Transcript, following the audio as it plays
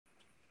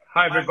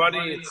Hi, everybody.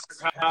 It's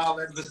Carl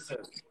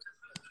Emberson,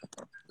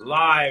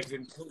 live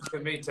in Punta,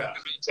 Mita.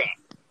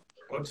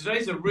 Well,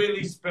 today's a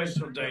really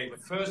special day, the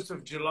 1st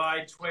of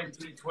July,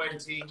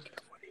 2020.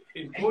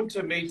 In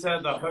Punta Mita,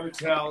 the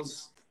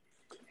hotels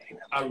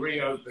are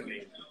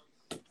reopening.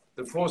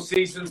 The Four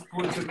Seasons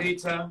Punta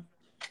Mita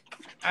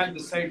and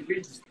the St.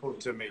 Regis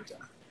Punta Mita.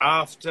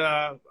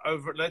 After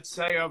over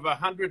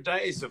 100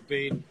 days of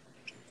being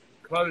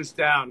closed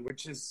down,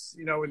 which is,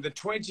 in the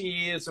 20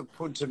 years of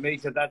Punta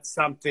Mita, that's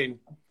something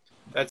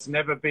that's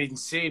never been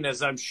seen,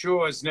 as I'm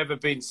sure has never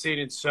been seen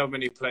in so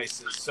many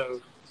places.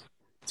 So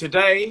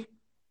today,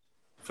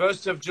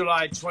 1st of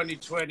July,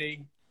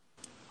 2020,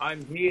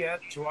 I'm here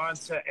to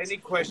answer any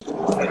questions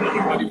that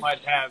anybody might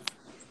have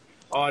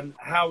on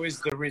how is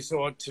the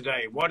resort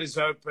today, what is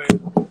open,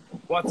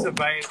 what's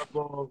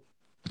available,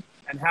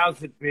 and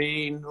how's it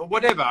been, or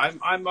whatever.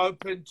 I'm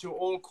open to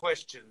all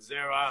questions.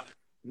 There are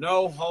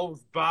no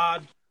holds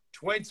barred,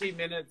 20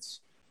 minutes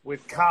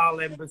with Carl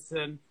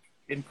Emberson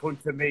in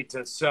Punta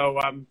Mita. So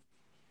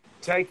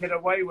take it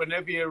away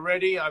whenever you're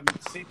ready. I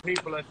see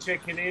people are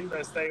checking in,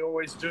 as they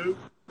always do,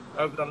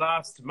 over the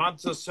last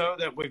month or so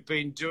that we've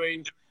been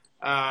doing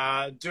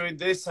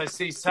this. I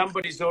see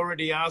somebody's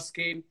already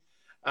asking,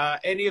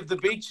 any of the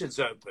beaches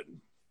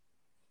open?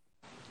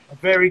 A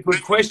very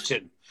good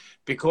question,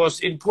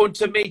 because in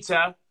Punta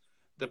Mita,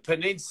 the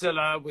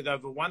peninsula with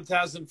over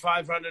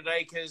 1,500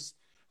 acres,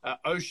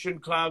 ocean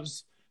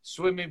clubs,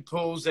 swimming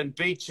pools and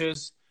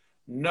beaches,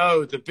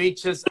 no, the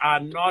beaches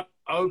are not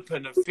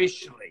open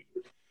officially,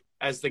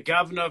 as the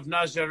governor of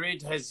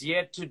Nayarit has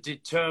yet to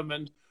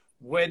determine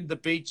when the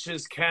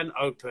beaches can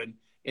open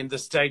in the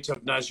state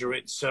of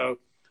Nayarit. So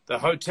the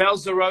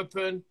hotels are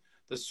open,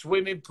 the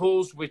swimming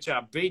pools, which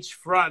are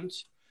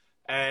beachfront,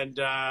 and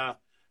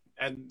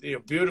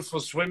beautiful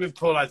swimming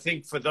pool. I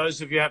think for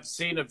those of you who have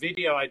seen a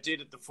video I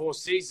did at the Four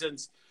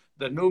Seasons,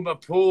 the Numa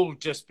pool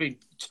just been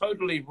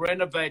totally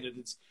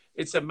renovated.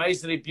 It's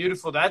amazingly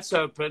beautiful. That's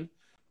open,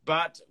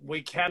 but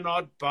we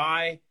cannot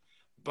by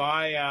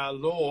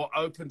law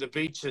open the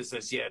beaches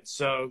as yet.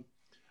 So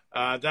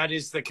that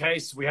is the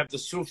case. We have the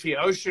Sufi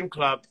Ocean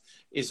Club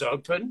is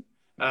open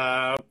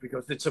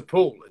because it's a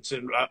pool. It's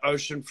an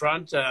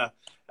oceanfront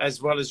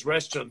as well as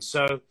restaurants.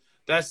 So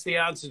that's the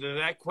answer to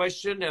that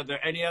question. Are there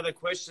any other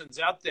questions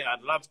out there?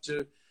 I'd love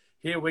to.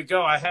 Here we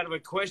go. I had a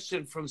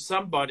question from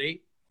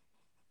somebody,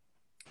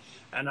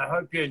 and I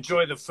hope you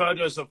enjoy the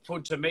photos of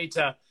Punta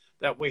Mita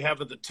that we have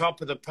at the top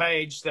of the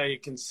page. There you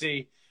can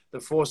see the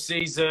Four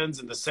Seasons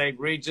and the St.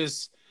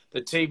 Regis.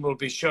 The team will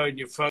be showing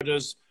you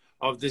photos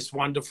of this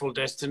wonderful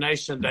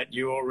destination that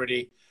you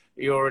already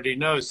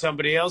know.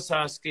 Somebody else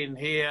asking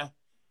here,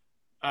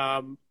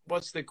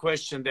 what's the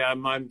question there?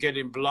 I'm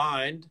getting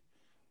blind.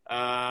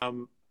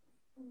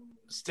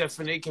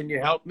 Stephanie, can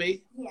you help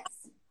me? Yes.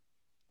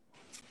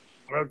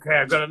 Okay,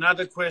 I've got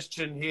another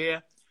question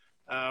here.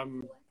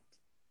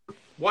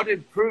 What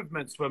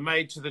improvements were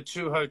made to the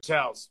two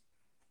hotels?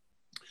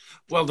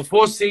 Well, the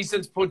Four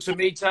Seasons Punta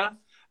Mita,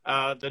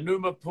 the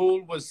Numa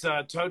pool was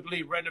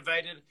totally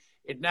renovated.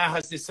 It now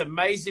has this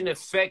amazing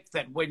effect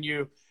that when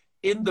you're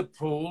in the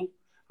pool,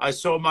 I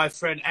saw my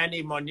friend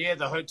Annie Monnier,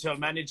 the hotel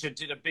manager,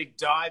 did a big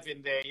dive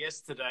in there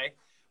yesterday.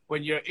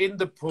 When you're in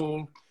the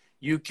pool,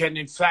 you can,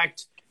 in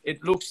fact,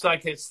 it looks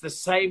like it's the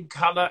same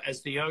color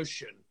as the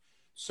ocean.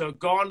 So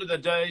gone are the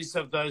days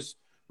of those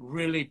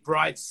really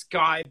bright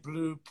sky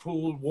blue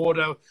pool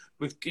water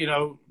with,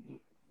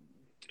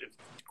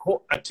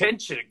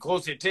 attention. It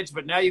calls the attention,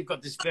 but now you've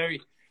got this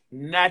very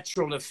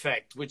natural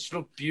effect, which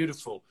looked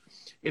beautiful.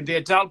 In the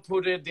adult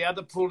pool, the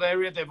other pool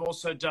area, they've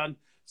also done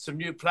some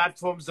new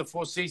platforms. The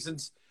Four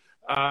Seasons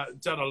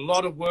done a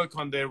lot of work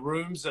on their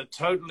rooms. It's a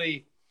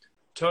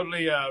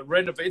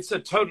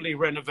totally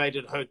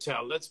renovated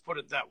hotel. Let's put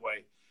it that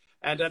way.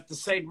 And at the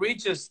St.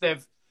 Regis,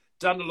 they've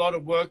done a lot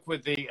of work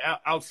with the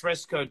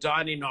alfresco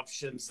dining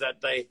options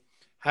that they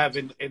have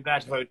in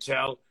that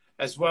hotel,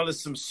 as well as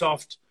some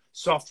soft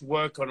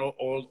work on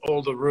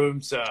all the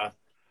rooms.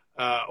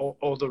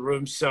 All the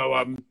rooms. So,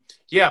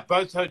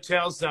 both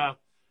hotels are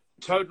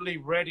totally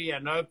ready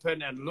and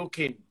open and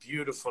looking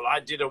beautiful.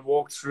 I did a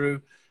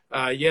walkthrough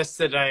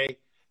yesterday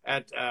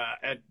at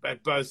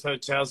both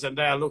hotels, and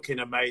they are looking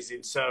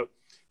amazing. So,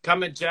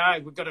 come and Jai,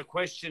 we've got a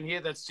question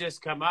here that's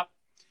just come up.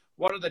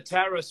 What are the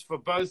tariffs for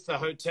both the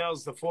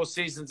hotels, the Four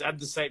Seasons and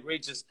the St.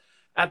 Regis?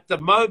 At the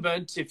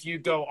moment, if you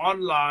go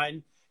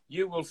online,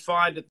 you will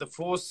find at the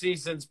Four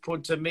Seasons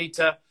Punta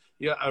Mita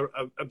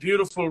a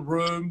beautiful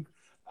room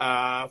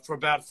for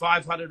about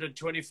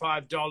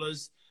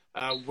 $525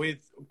 with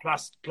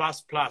plus,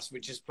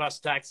 which is plus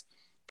tax,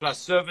 plus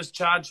service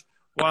charge.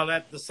 While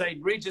at the St.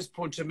 Regis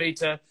Punta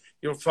Mita,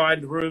 you'll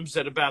find rooms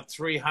at about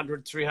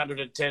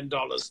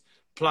 $310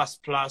 plus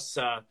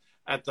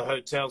at the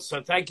hotel.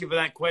 So thank you for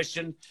that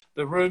question.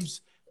 The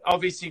rooms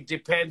obviously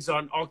depends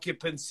on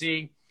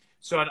occupancy.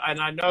 So, and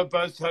I know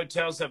both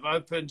hotels have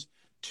opened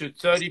to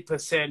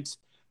 30%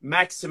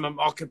 maximum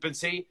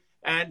occupancy.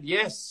 And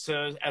yes,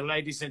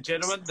 ladies and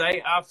gentlemen,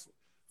 they are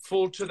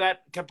full to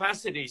that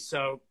capacity.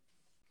 So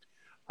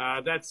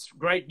That's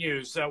great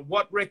news.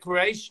 What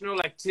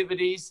recreational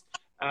activities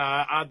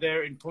are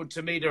there in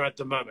Punta Mita at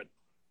the moment?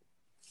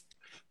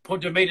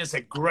 Punta Mita is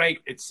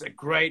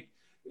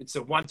it's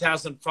a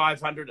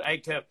 1,500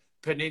 acre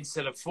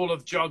peninsula full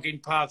of jogging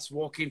paths,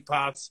 walking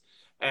paths,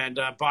 and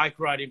bike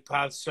riding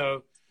paths.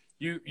 So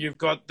you've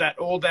got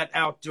all that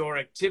outdoor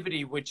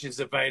activity which is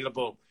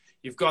available.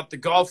 You've got the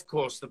golf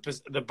course,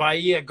 the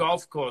Bahia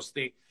golf course,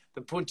 the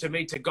Punta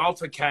Mita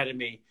Golf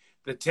Academy,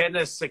 the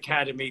tennis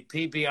academy,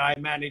 PBI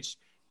managed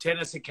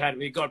tennis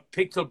academy. You've got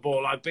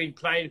pickleball. I've been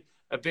playing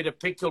a bit of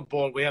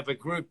pickleball. We have a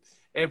group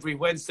every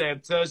Wednesday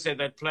and Thursday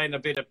that playing a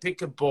bit of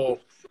pickleball.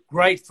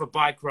 Great for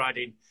bike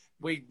riding.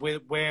 Where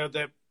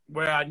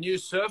our new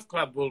surf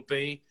club will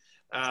be,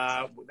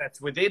 that's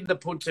within the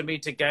Punta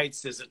Mita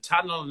gates. There's a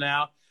tunnel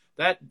now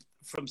that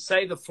from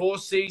say the Four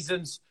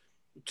Seasons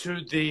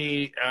to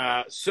the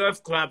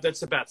surf club,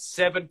 that's about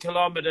 7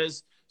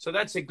 kilometers. So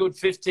that's a good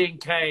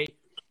 15K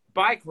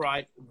bike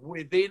ride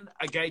within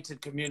a gated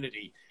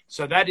community.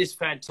 So that is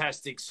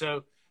fantastic.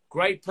 So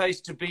great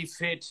place to be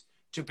fit,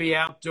 to be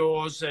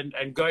outdoors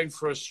and going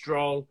for a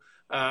stroll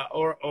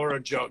or a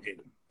jogging.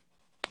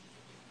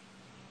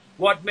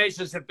 What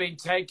measures have been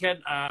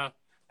taken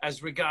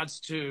as regards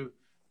to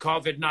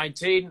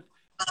COVID-19?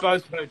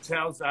 Both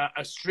hotels are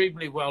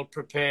extremely well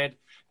prepared,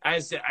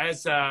 as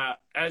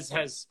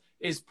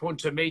is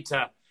Punta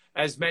Mita.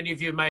 As many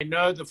of you may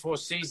know, the Four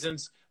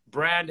Seasons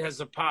brand has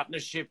a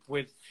partnership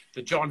with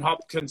the Johns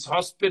Hopkins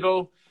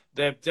Hospital.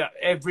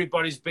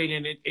 Everybody's been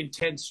in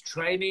intense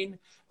training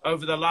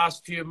over the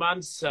last few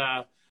months,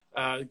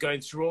 going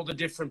through all the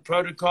different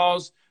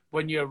protocols.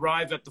 When you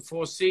arrive at the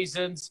Four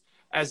Seasons,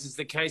 as is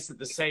the case at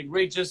the St.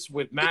 Regis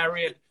with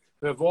Marriott,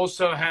 who have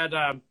also had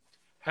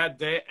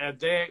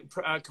their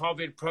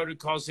COVID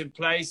protocols in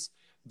place,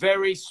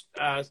 very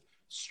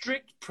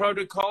strict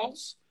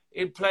protocols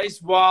in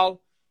place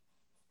while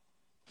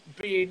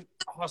being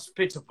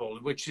hospitable,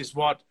 which is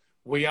what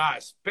we are,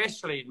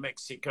 especially in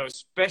Mexico,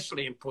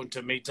 especially in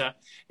Punta Mita.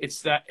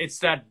 It's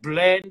that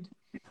blend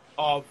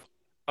of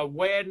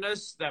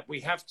awareness that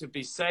we have to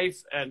be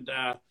safe and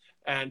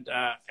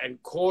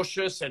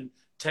cautious and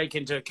take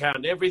into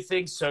account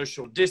everything,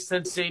 social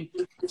distancing,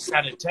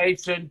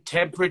 sanitation,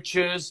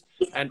 temperatures,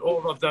 and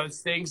all of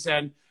those things.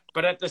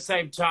 But at the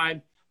same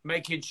time,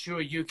 making sure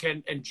you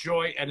can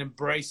enjoy and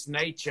embrace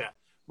nature,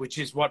 which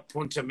is what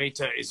Punta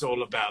Mita is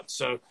all about.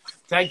 So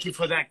thank you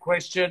for that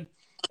question.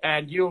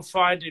 And you'll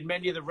find in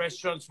many of the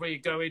restaurants where you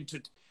go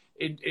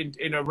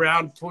in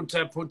around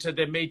Punta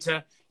de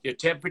Mita, your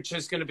temperature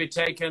is going to be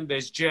taken.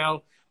 There's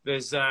gel,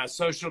 there's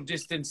social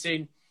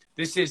distancing.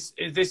 This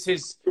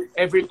is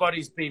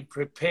everybody's been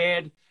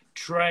prepared,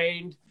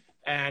 trained,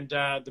 and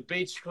the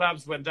beach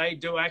clubs, when they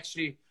do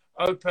actually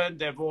open,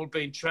 they've all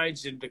been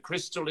trained in the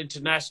Crystal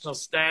International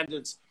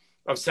standards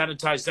of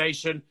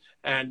sanitization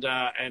and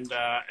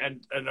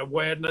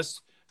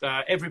awareness.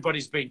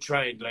 Everybody's been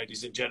trained,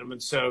 ladies and gentlemen.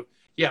 So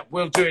yeah,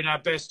 we're doing our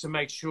best to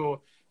make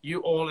sure you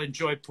all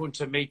enjoy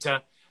Punta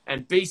Mita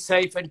and be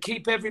safe and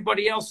keep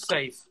everybody else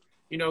safe.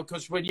 You know,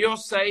 because when you're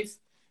safe,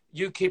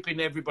 you keeping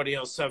everybody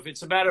else safe.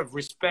 It's a matter of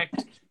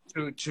respect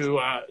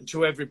to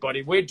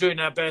everybody. We're doing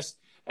our best,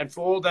 and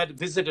for all that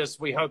visitors,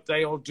 we hope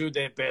they all do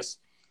their best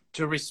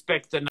to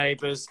respect the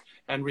neighbors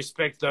and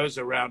respect those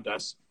around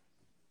us.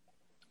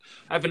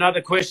 I have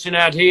another question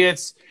out here.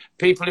 It's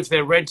people, if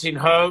they're renting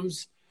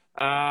homes,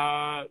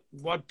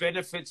 what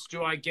benefits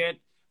do I get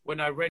when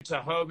I rent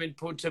a home in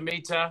Punta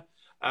Mita?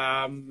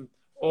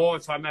 Or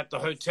if I'm at the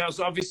hotels?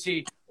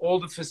 Obviously, all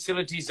the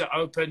facilities are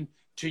open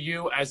to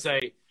you as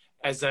a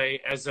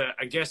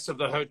guest of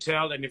the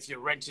hotel, and if you're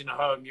renting a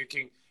home, you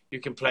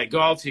can play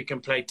golf, you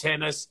can play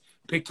tennis,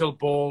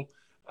 pickleball,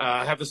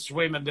 have a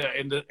swim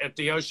at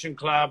the Ocean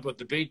Club or at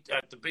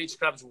the beach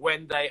clubs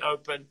when they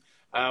open,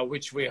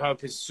 which we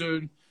hope is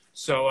soon.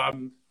 So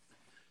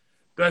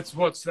that's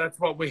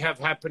what we have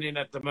happening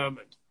at the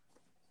moment.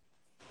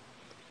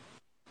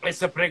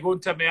 Esa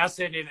pregunta me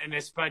hacen en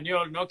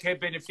español, ¿no? ¿Qué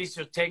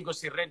beneficios tengo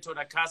si rento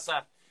una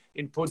casa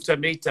en Punta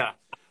Mita?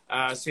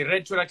 Si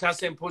rento una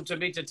casa en Punta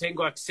Mita,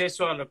 tengo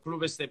acceso a los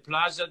clubes de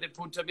playa de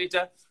Punta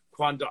Mita.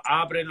 Cuando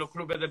abren los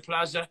clubes de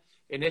playa,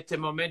 en este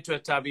momento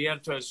está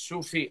abierto el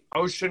Sufi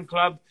Ocean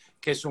Club,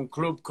 que es un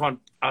club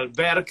con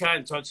alberca,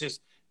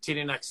 entonces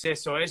tienen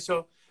acceso a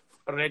eso.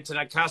 Rentan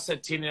la casa,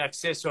 tienen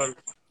acceso al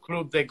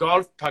club de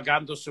golf,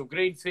 pagando su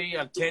green fee,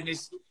 al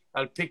tenis,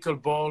 al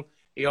pickleball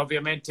y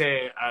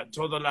obviamente a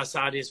todas las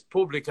áreas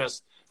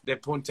públicas de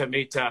Punta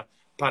Mita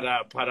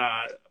para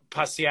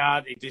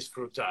pasear y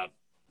disfrutar.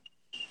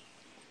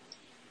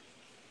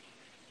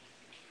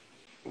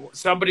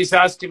 Somebody's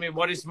asking me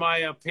what is my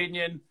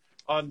opinion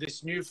on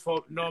this new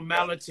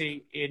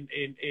normality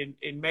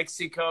in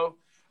Mexico.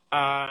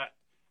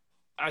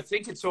 I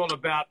think it's all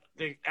about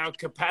our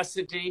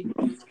capacity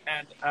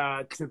and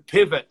to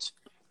pivot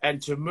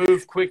and to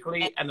move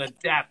quickly and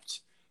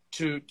adapt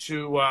to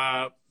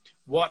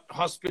what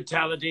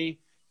hospitality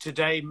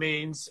today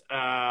means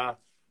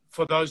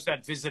for those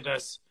that visit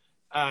us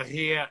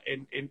here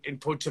in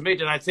Punta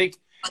Mita. And I think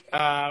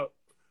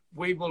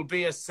we will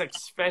be as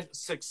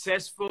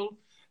successful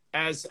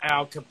as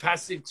our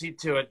capacity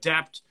to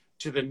adapt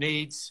to the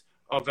needs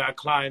of our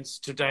clients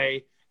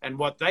today and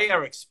what they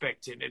are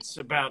expecting. It's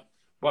about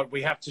what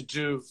we have to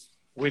do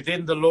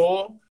within the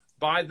law,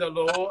 by the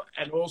law,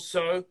 and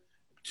also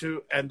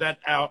and that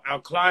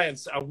our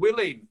clients are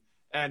willing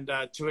and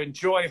to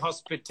enjoy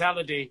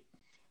hospitality,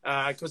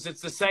 because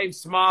it's the same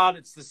smart,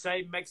 it's the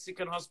same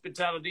Mexican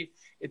hospitality,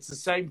 it's the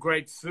same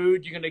great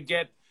food you're going to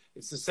get,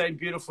 it's the same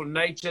beautiful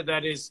nature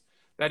that is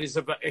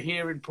about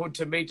here in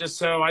Punta Mita.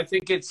 So I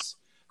think it's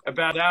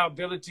about our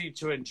ability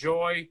to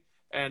enjoy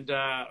and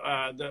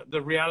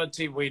the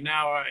reality we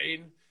now are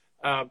in,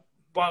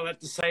 while at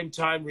the same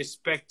time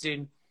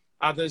respecting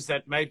others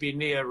that may be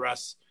near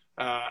us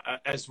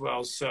as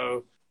well.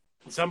 So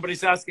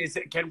somebody's asking,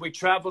 can we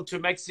travel to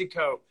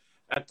Mexico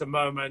at the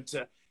moment?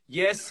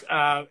 Yes,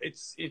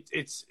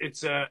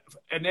 it's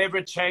an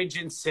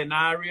ever-changing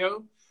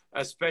scenario,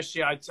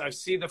 especially I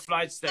see the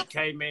flights that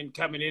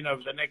coming in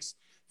over the next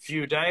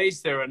few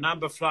days. There are a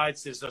number of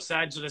flights. There's Los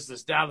Angeles,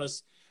 there's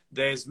Dallas,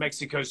 there's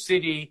Mexico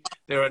City.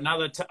 There are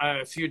another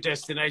few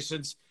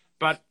destinations,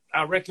 but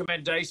our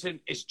recommendation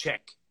is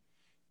check,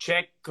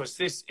 because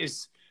this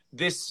is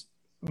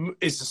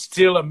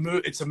still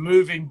it's a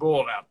moving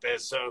ball out there.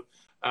 So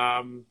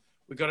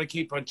we've got to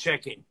keep on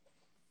checking.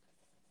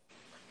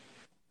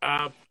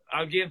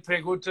 Alguien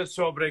pregunta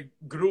sobre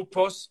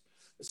grupos,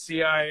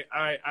 si hay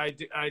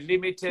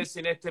límites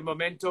en este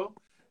momento.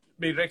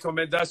 Mi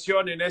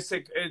recomendación en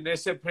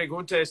esa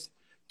pregunta es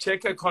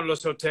checa con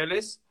los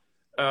hoteles,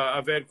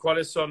 a ver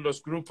cuáles son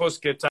los grupos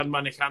que están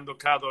manejando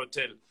cada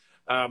hotel.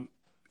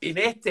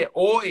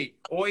 Hoy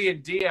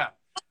en día,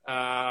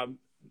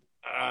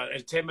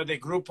 el tema de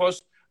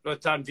grupos lo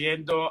están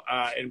viendo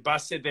en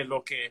base de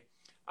lo que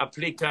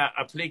aplica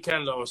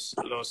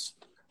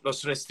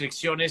las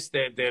restricciones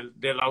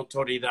de la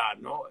autoridad,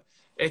 ¿no?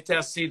 Este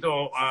ha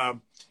sido,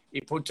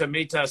 y Punta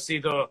Mita ha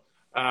sido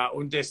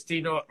un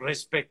destino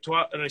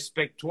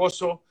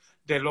respetuoso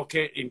de lo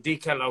que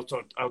indica la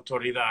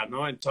autoridad,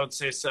 ¿no?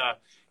 Entonces,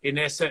 en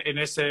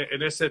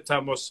ese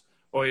estamos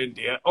hoy en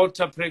día.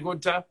 Otra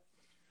pregunta: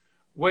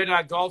 when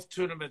are golf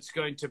tournaments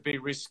going to be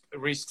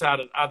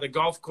restarted? Are the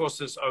golf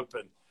courses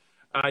open?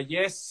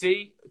 Yes,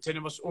 sí,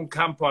 tenemos un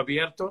campo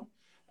abierto.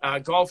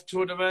 Golf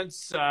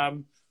tournaments,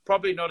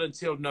 probably not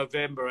until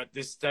November at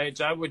this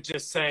stage. I would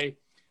just say,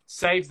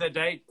 save the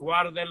date,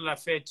 guarden la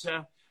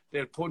fecha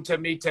del Punta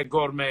Mita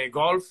Gourmet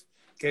Golf,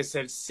 que es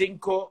el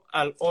 5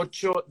 al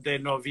 8 de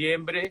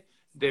noviembre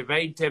de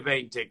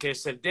 2020, que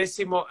es el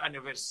 10º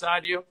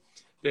aniversario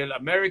del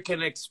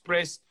American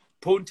Express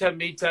Punta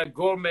Mita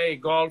Gourmet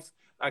Golf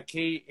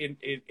aquí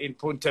en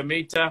Punta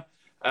Mita.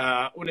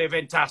 Un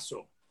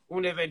eventazo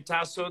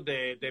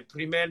de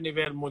primer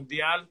nivel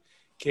mundial,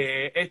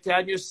 que este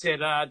año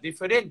será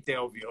diferente,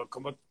 obvio,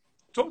 como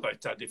todo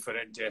está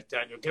diferente este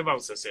año. ¿Qué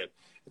vamos a hacer?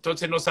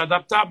 Entonces nos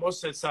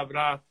adaptamos,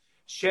 habrá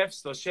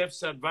los chefs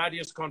son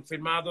varios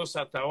confirmados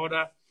hasta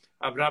ahora: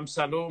 Abraham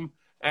Salum,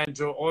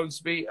 Andrew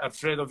Ormsby,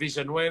 Alfredo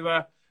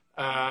Villanueva,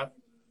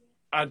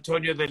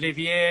 Antonio de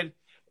Livier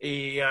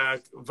y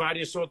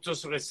varios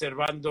otros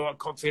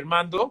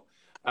confirmando.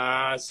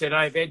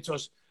 Será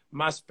eventos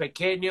más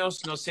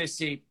pequeños. No sé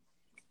si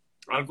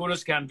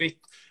algunos que han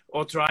visto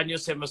otros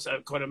años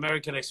con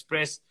American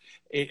Express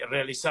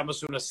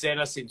realizamos unas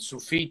cenas en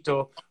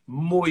sufito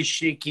muy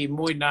chic y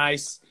muy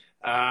nice.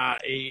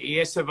 Y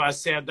eso va a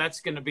ser,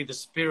 that's going to be the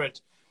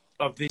spirit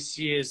of this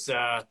year's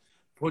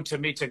Punta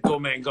Mita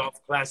Gourmet and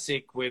Golf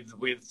Classic with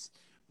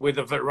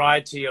a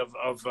variety of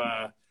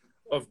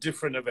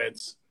different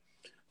events.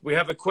 We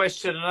have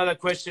another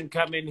question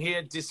coming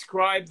here.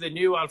 Describe the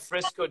new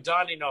alfresco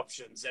dining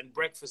options and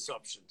breakfast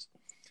options.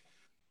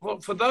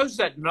 Well, for those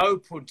that know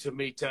Punta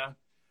Mita,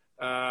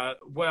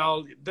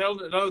 well,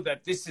 they'll know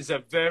that this is a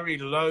very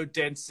low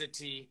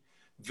density,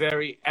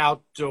 very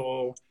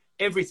outdoor.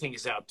 Everything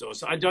is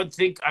outdoors. I don't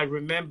think I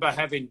remember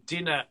having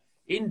dinner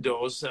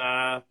indoors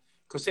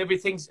because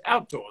everything's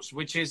outdoors,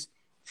 which is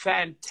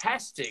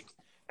fantastic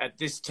at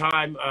this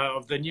time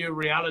of the new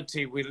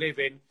reality we live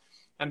in.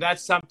 And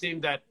that's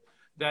something that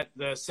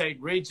the St.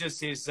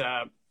 Regis is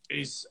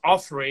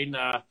offering.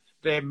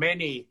 There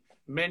are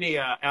many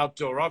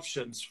outdoor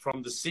options,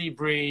 from the Sea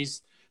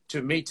Breeze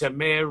to Mita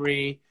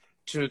Mary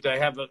to they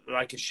have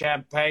like a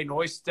champagne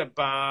oyster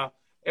bar.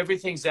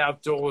 Everything's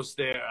outdoors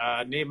there.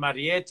 Near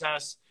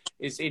Marietas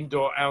is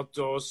indoor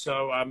outdoors.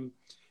 So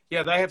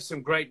yeah, they have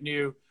some great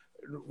new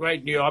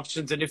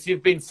options. And if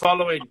you've been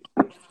following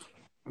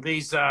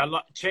these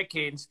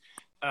check-ins,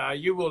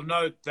 you will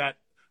note that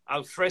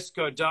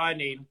alfresco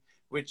dining,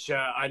 which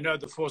I know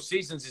the Four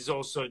Seasons is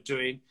also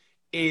doing,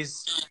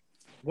 is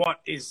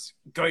what is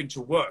going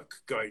to work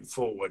going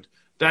forward.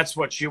 That's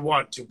what you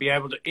want, to be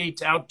able to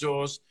eat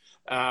outdoors.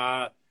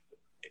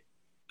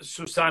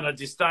 Susana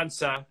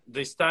distancia,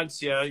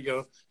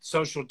 your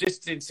social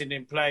distancing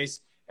in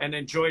place, and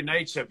enjoy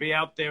nature. Be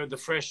out there in the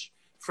fresh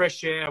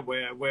air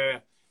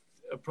where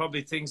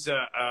probably things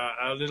are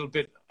a little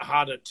bit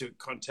harder to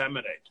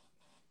contaminate.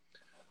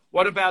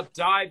 What about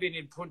diving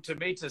in Punta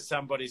Mita?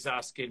 Somebody's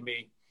asking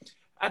me.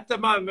 At the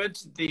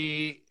moment,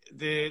 the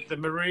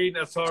marine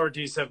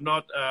authorities have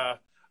not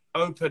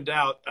opened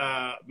out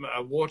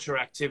water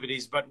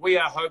activities, but we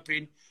are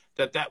hoping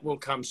that will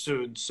come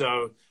soon.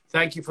 So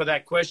thank you for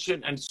that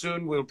question. And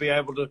soon we'll be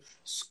able to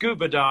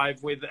scuba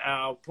dive with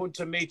our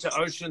Punta Mita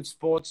Ocean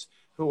Sports,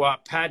 who are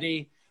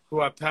PADI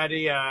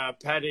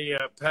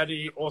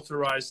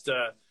authorized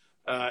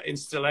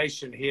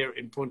installation here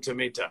in Punta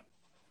Mita.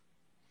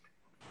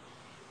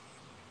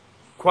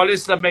 ¿Cuál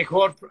es la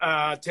mejor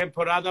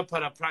temporada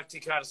para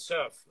practicar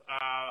surf?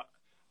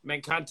 Me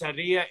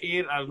encantaría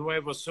ir al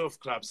nuevo surf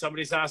club.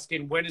 Somebody's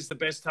asking, when is the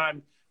best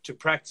time to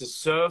practice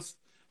surf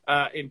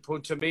in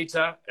Punta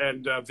Mita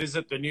and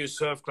visit the new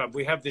surf club?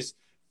 We have this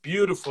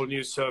beautiful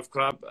new surf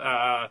club,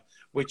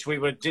 which we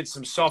did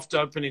some soft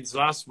openings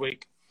last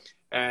week,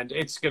 and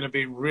it's going to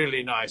be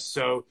really nice.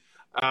 So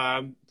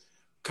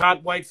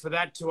can't wait for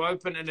that to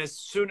open. And as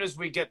soon as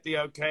we get the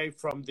okay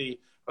from the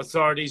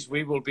authorities,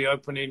 we will be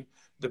opening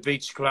the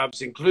beach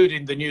clubs,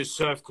 including the new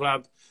surf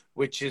club,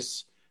 which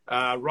is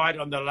right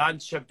on the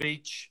Lancha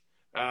Beach,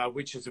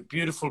 which is a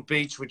beautiful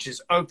beach, which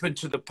is open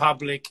to the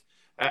public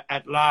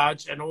at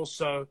large, and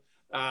also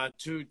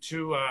through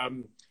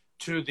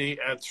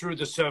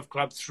the surf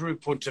club through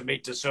Punta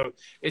Mita. So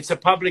it's a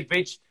public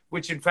beach,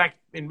 which in fact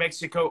in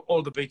Mexico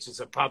all the beaches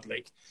are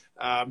public.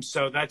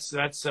 So that's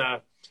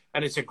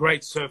and it's a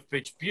great surf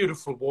beach,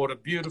 beautiful water,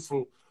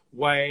 beautiful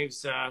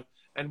waves,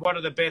 and one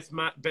of the best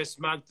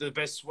month, the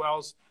best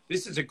swells.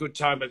 This is a good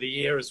time of the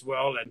year as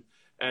well,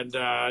 and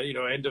you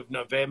know, end of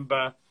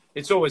November.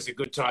 It's always a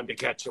good time to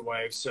catch a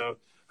wave. So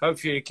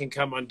hopefully you can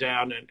come on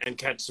down and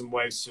catch some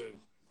waves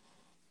soon.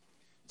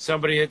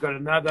 Somebody had got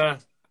another.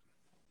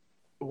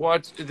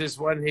 This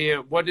one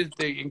here. What is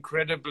the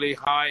incredibly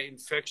high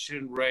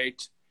infection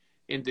rate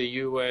in the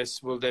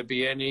U.S.? Will there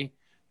be any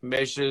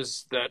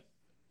measures that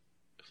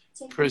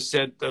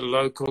present the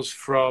locals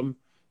from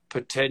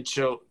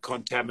potential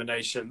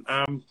contamination?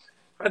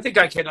 I think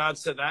I can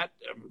answer that.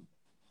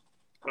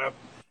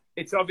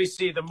 It's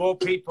obviously the more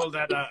people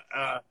that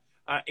are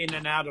in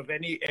and out of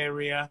any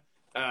area,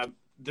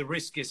 the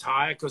risk is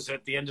higher, because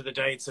at the end of the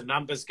day, it's a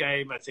numbers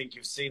game. I think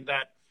you've seen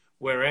that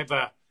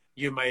wherever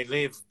you may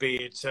live,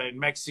 be it in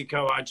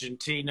Mexico,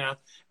 Argentina,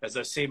 as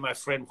I see my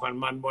friend Juan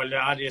Manuel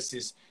Arias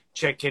is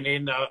checking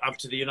in up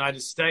to the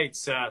United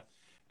States.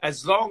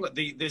 As long as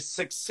the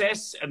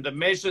success and the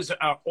measures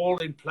are all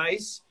in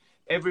place,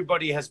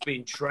 everybody has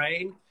been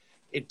trained.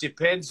 It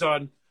depends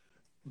on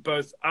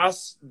both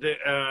us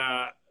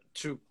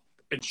to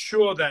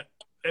ensure that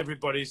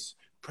everybody's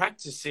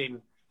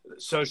practicing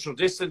social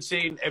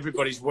distancing,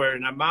 everybody's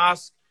wearing a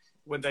mask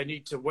when they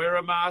need to wear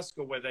a mask,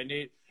 or where they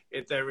need,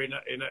 if they're in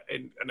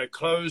a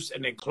closed,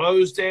 an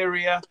enclosed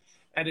area.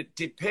 And it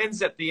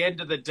depends at the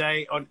end of the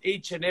day on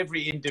each and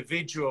every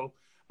individual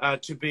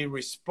to be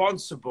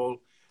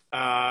responsible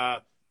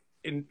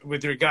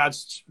with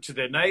regards to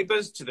their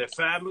neighbors, to their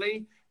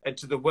family, and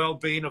to the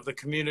well-being of the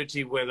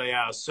community where they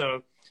are.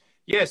 So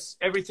yes,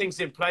 everything's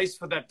in place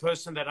for that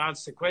person that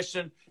answered the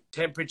question.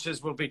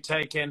 Temperatures will be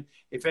taken.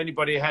 If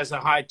anybody has a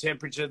high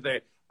temperature,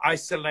 they're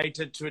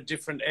isolated to a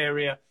different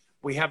area.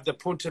 We have the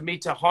Punta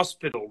Mita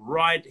Hospital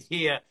right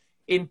here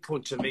in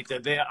Punta Mita.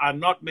 There are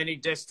not many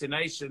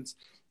destinations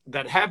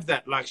that have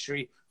that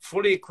luxury,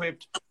 fully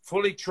equipped,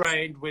 fully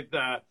trained with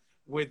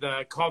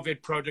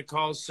COVID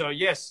protocols. So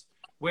yes,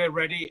 we're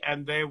ready,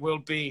 and there will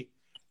be,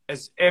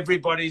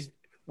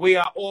 we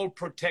are all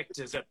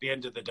protectors at the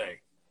end of the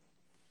day.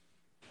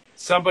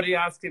 Somebody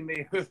asking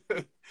me,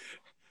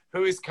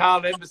 who is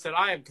Carl Emberson?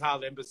 I am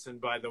Carl Emberson,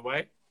 by the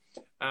way.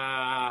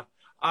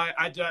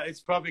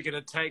 It's probably going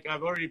to take,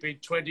 I've already been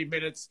 20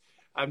 minutes.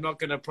 I'm not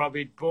going to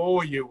probably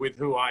bore you with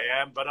who I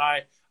am, but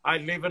I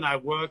live and I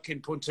work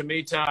in Punta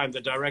Mita. I'm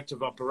the director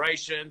of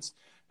operations,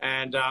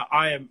 and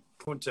I am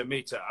Punta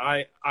Mita.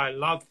 I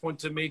love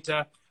Punta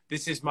Mita.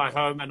 This is my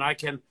home, and I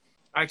can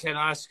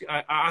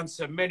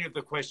answer many of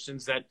the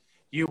questions that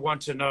you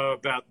want to know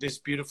about this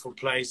beautiful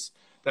place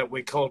that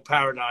we call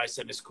paradise,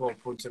 and it's called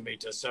Punta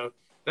Mita. So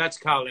that's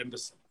Carl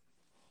Emberson.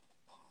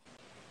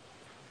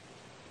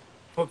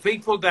 For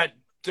people that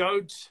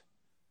don't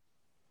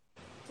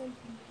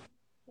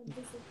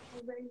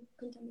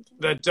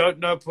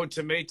know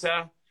Punta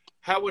Mita,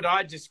 how would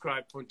I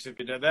describe Punta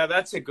Mita? Now,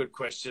 that's a good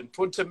question.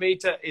 Punta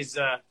Mita is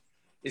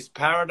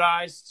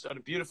paradise. It's on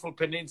a beautiful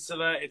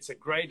peninsula. It's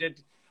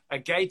a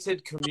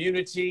gated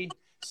community,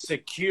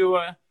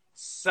 secure,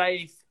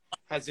 safe,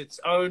 has its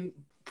own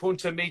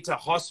Punta Mita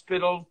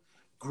hospital,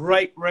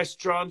 great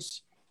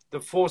restaurants, the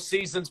Four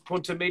Seasons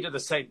Punta Mita, the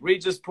St.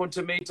 Regis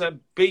Punta Mita,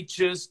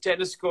 beaches,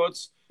 tennis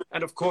courts,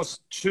 and of course,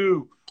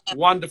 two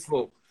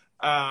wonderful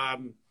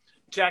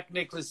Jack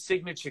Nicklaus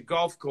signature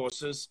golf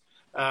courses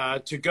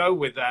to go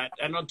with that.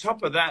 And on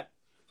top of that,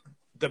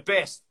 the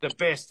best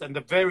and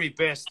the very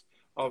best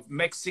of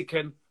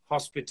Mexican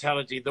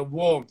hospitality. The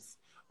warmth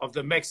of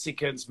the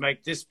Mexicans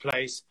make this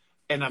place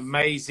an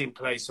amazing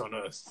place on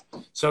earth.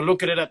 So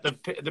look at it at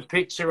the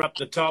picture up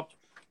the top.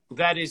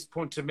 That is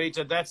Punta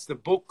Mita. That's the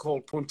book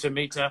called Punta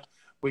Mita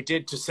we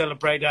did to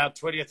celebrate our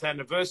 20th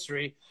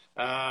anniversary.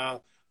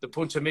 the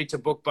Punta Mita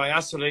book by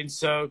Aselin.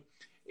 So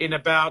in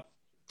about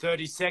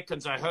 30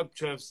 seconds, I hope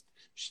to have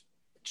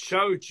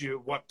showed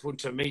you what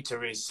Punta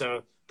Mita is.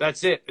 So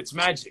that's it. It's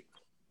magic.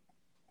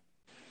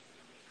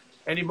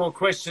 Any more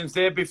questions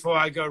there before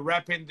I go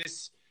wrapping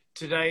this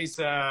today's?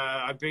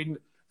 I've been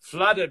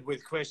flooded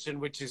with questions,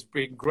 which has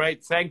been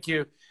great. Thank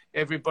you,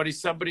 everybody.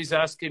 Somebody's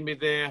asking me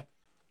there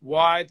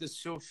why the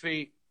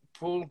Sufi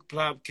pool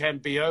club can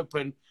be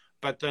open,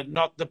 but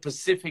not the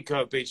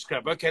Pacifico Beach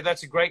Club. Okay,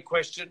 that's a great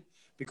question,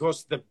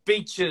 because the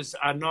beaches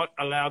are not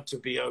allowed to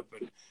be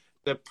open.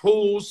 The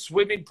pools,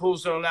 swimming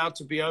pools are allowed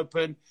to be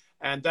open,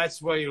 and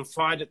that's where you'll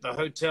find at the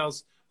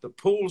hotels. The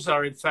pools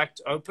are in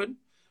fact open,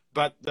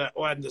 but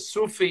the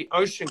Sufi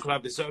Ocean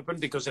Club is open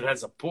because it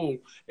has a pool.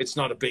 It's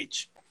not a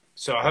beach.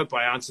 So I hope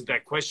I answered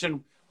that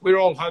question. We're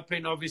all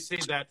hoping, obviously,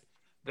 that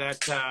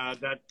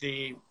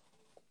the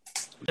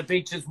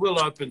beaches will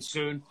open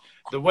soon.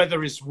 The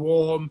weather is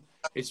warm.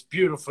 It's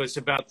beautiful. It's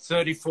about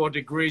 34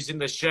 degrees in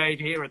the shade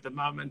here at the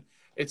moment.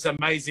 It's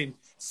amazing.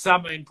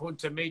 Summer in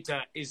Punta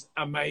Mita is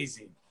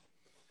amazing.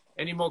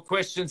 Any more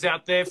questions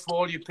out there for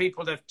all you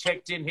people that have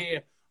checked in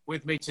here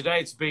with me today?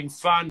 It's been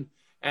fun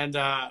and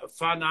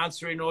fun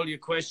answering all your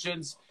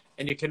questions.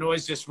 And you can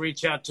always just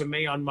reach out to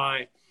me on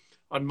my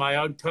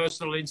own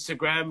personal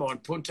Instagram or on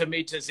Punta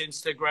Mita's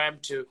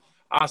Instagram to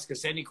ask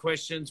us any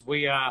questions.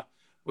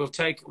 We'll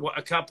take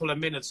a couple of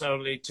minutes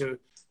only to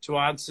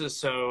answer.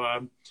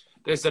 So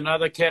there's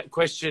another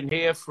question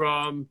here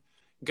from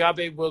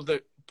Gabi. Will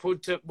the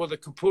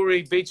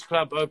Kupuri Beach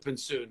Club open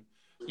soon?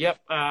 Yep.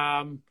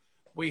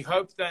 We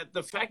hope that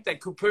the fact that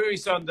Kupuri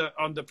is on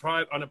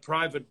a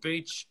private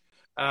beach,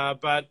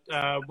 but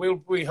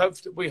we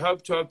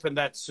hope to open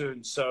that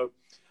soon. So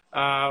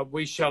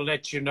we shall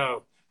let you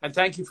know. And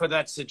thank you for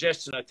that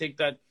suggestion. I think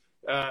that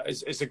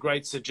is a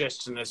great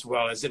suggestion as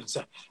well, as it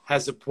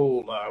has a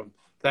pool.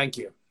 Thank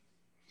you.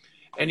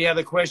 Any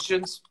other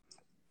questions?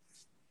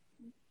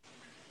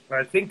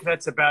 I think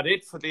that's about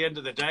it for the end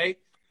of the day.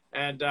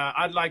 And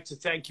I'd like to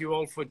thank you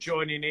all for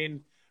joining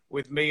in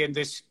with me in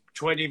this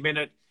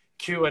 20-minute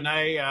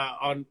Q&A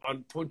on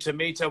Punta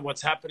Mita,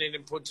 what's happening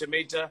in Punta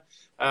Mita.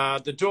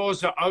 The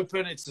doors are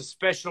open. It's a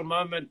special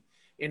moment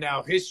in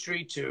our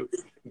history to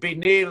be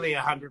nearly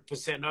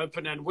 100%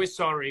 open. And we're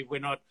sorry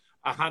we're not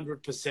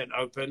 100%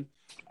 open.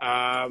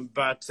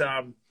 But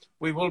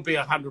we will be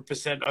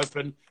 100%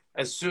 open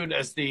as soon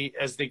as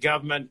the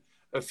government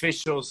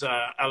officials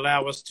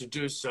allow us to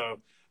do so.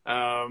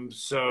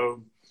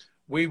 So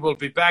we will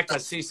be back. I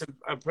see some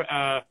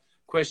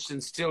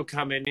questions still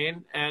coming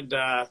in, and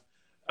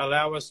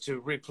allow us to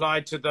reply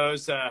to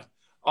those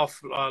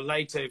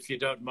later if you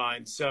don't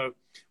mind. So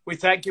we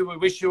thank you. We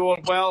wish you all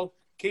well.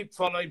 Keep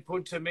following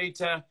Punta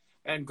Mita,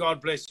 and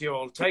God bless you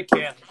all. Take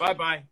care. Bye-bye.